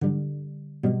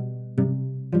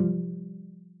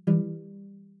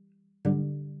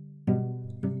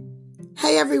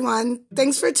Hey everyone,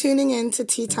 thanks for tuning in to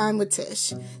Tea Time with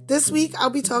Tish. This week I'll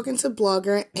be talking to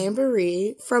blogger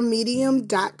Ambery from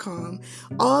Medium.com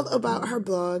all about her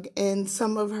blog and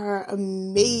some of her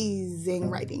amazing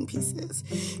writing pieces.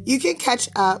 You can catch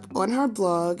up on her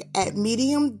blog at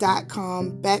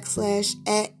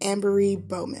medium.com/@Ambery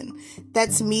Bowman.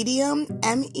 That's Medium,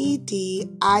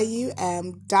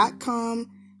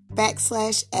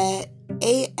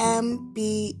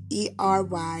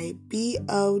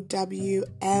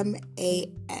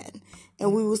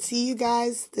 And we will see you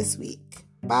guys this week.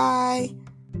 Bye.